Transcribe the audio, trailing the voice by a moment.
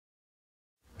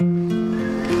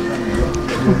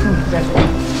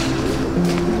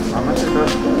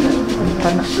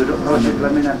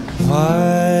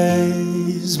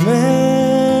Wise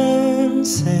men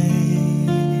say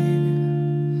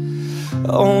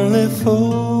only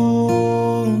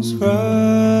fools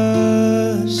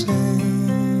rush in,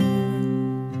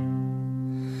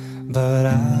 but I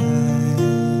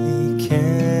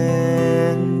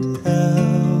can't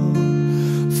help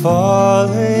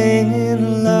falling in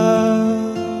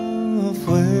love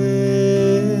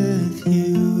with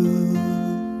you.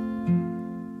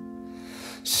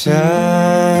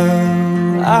 Shall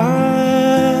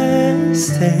I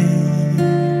stay?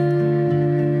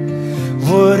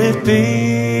 Would it be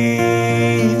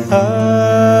a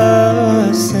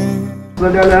sin?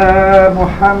 على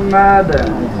محمد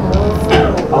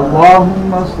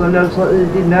اللهم صل على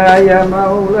سيدنا يا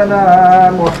مولانا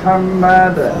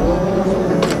محمد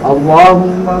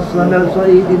اللهم صل على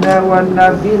سيدنا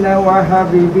ونبينا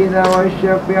وحبيبنا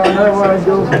وشفيعنا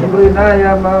وجبرنا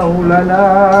يا مولانا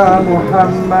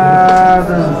محمد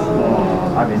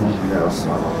آمين. بسم الله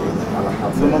الرحمن الرحيم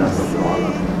الحمد لله رب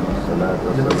العالمين والصلاة والسلام على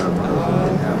سيدنا محمد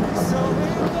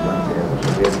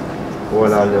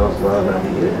وعلى آله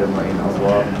وصحبه أجمعين.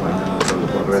 اللهم إنا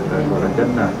نسألك الرضا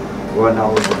والجنة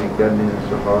ونعوذ بك من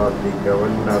سخطك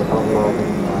والنار.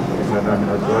 اللهم اغفر لنا من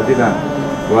أزواجنا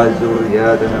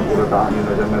وذرياتنا قرة أعين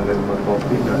واجعلنا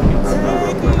للمتقين إماما.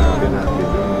 ربنا آتنا في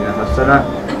الدنيا حسنة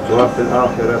وفي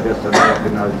الآخرة حسنة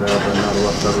وقنا عذاب النار.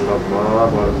 وصلى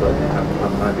الله على سيدنا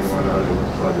محمد وعلى آله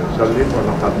وصحبه وسلم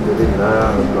والحمد لله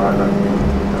رب العالمين.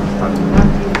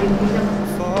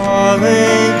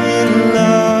 Falling in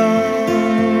love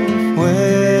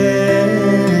with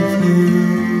you.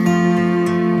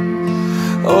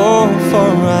 Oh,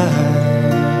 for I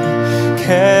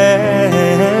can't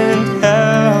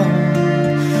help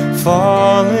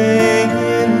falling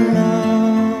in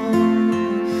love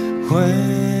with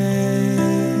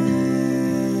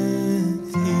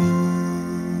you.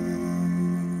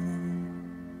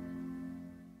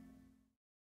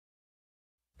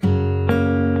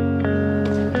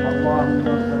 اللهم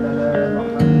صل على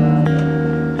محمد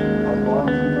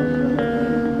اللهم صل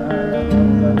على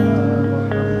سيدنا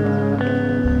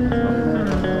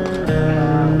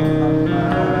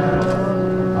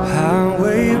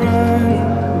Highway run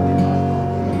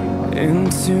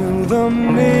into the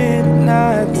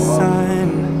midnight sun.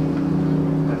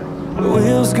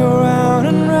 Wheels go round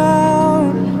and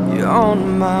round, you're on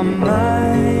my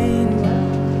mind.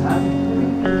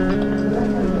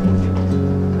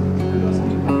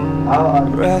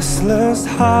 Restless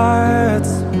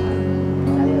hearts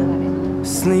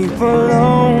sleep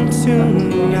alone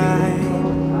tonight,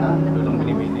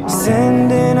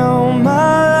 sending all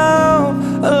my love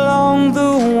along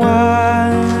the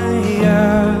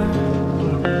wire.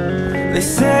 They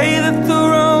say that the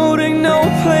road ain't no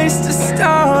place to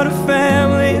start a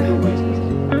family.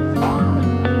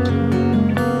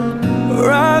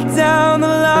 Right down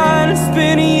the line, it's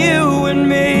been you and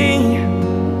me.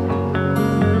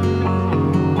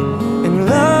 And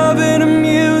loving and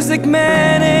music,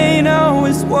 man, ain't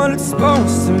always what it's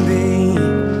supposed to be.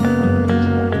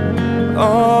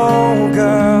 Oh,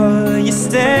 girl, you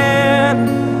stand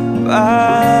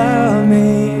by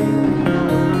me.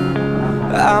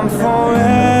 I'm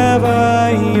forever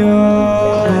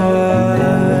yours,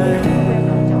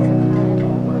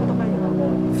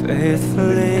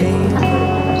 faithfully.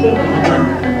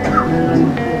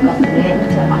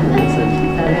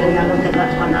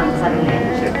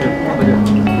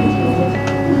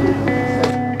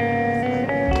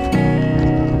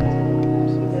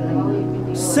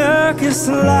 Circus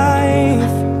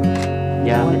life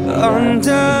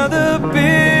under the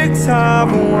big top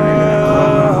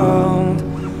world.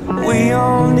 We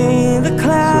all need the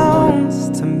clowns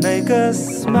to make us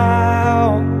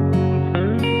smile.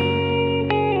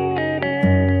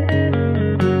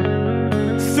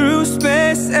 Through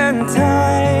space and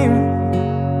time,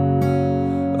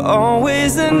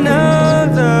 always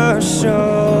another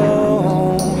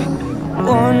show.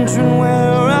 Wondering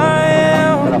where I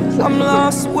am, I'm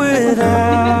lost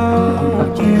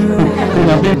without you.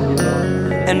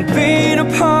 And being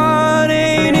apart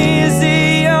ain't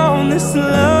easy on this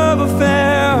love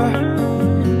affair.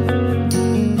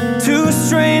 Two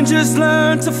strangers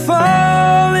learn to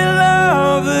fall in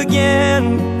love again.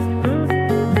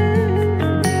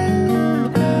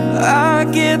 I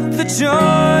get the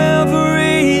joy of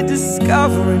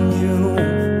rediscovering you.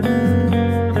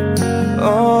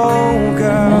 Oh,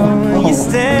 girl, you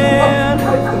stand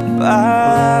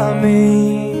by me.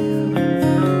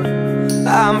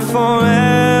 I'm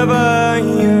forever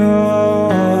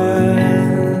yours,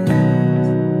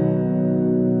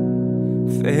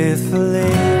 faithfully.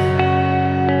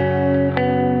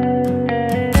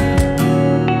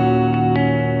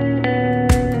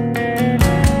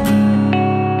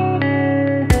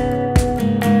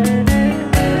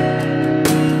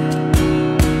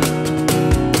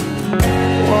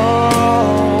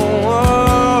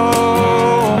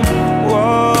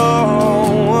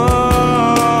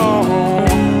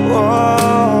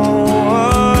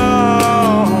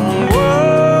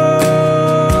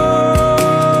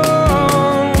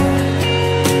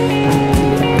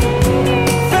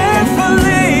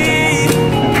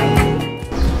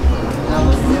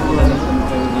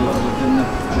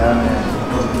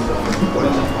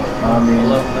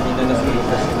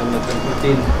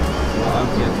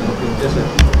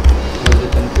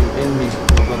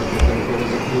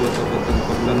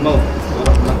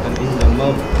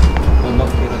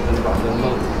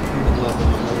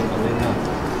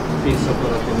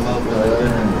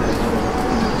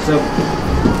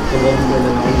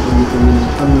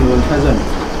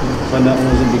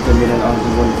 ونعوذ بك من العجز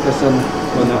والكسل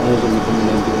ونعوذ بك من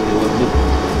الجبن والبخل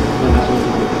ونعوذ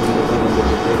بك من الغرب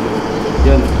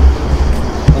والرجال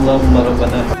اللهم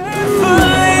ربنا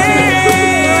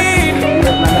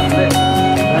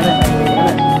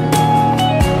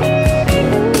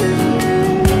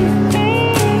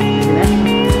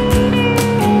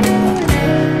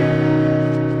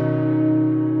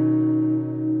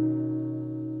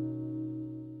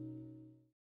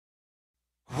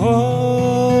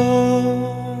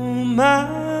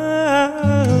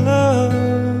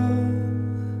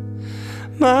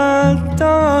My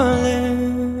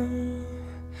darling,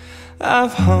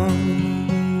 I've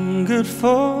hungered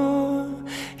for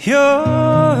your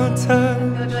touch.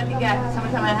 1, 2, 3,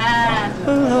 sama-sama.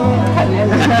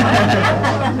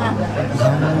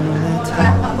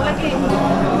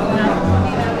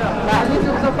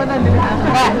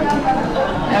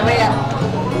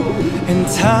 And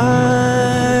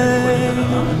time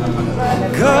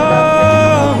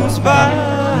goes by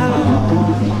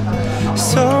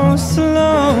so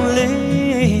slowly,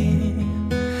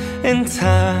 and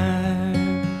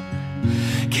time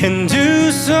can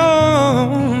do so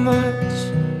much.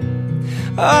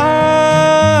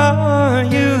 Are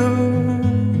you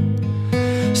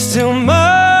still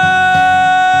mine?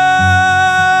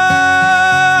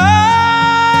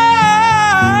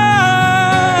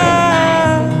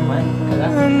 I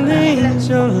need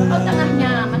your love.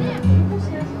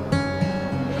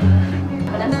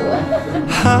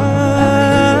 I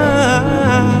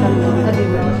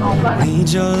need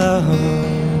your love.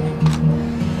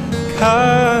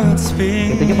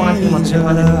 Godspeed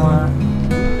your love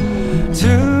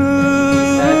to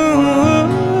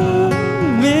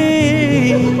me.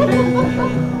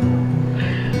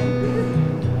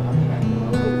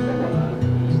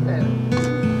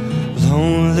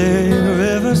 Lonely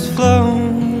rivers flow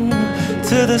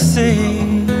to the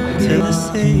sea, to the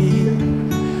sea,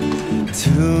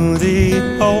 to the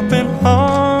open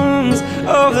arms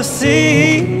of the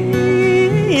sea.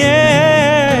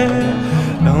 Yeah,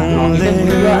 lonely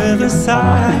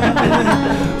riverside,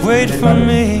 wait for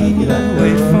me,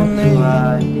 wait for me.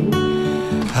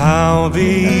 I'll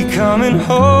be coming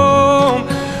home,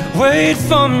 wait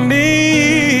for me.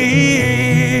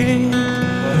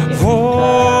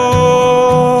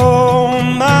 Oh,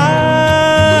 my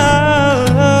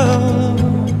love,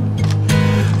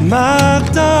 my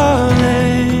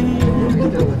darling,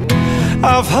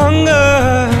 I've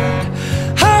hungered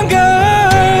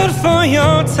for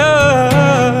your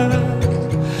touch.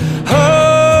 Oh,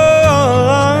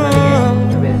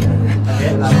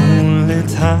 only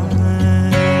time.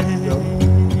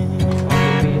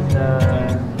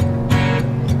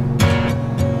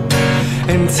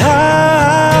 And time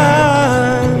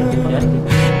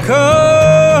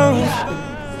goes.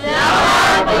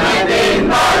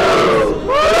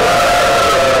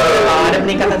 Ada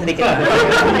peningkatan sedikit.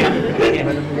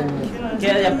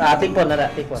 Tipon ada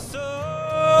tipon. So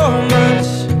much.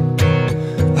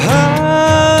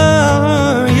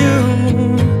 Are you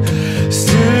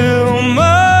still mine?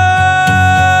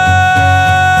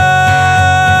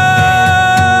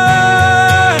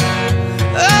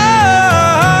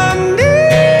 I need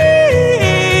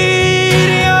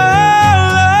your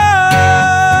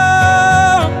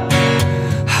love.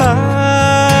 I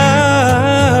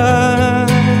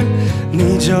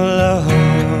need your love.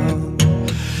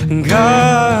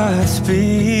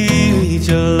 Godspeed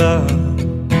your love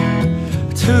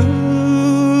to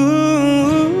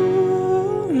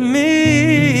me.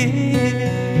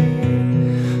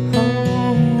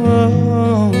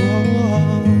 Oh,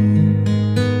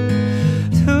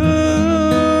 to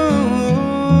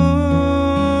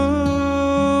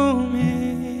me.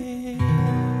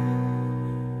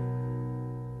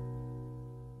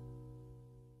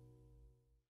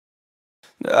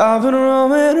 I've been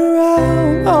roaming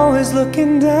around, always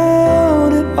looking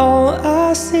down at all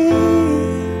I see.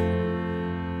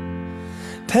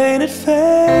 Painted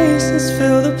faces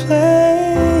fill the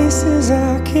places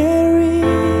I can't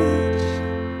reach.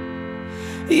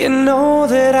 You know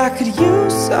that I could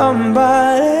use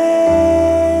somebody.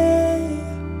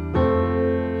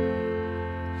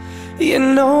 You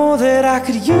know that I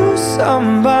could use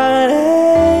somebody.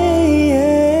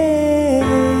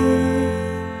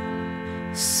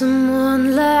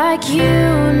 Someone like you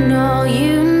know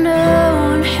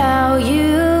and how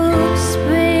you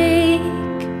speak.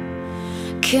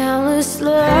 Countless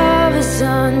lovers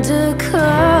under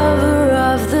cover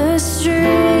of the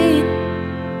street.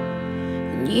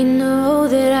 And you know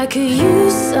that I could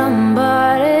use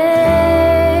somebody.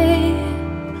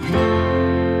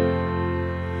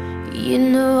 You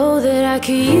know that I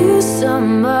could use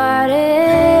somebody,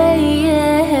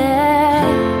 yeah.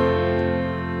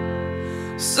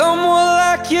 Someone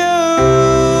like you.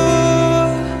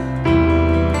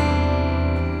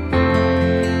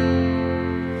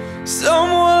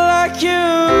 Someone like you.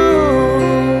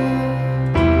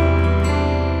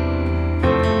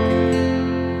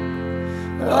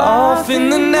 Off in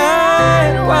the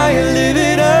night while you live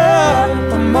it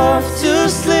up, I'm off to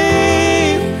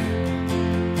sleep,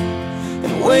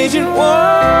 waging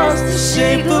wars to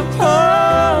shape a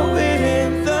poem.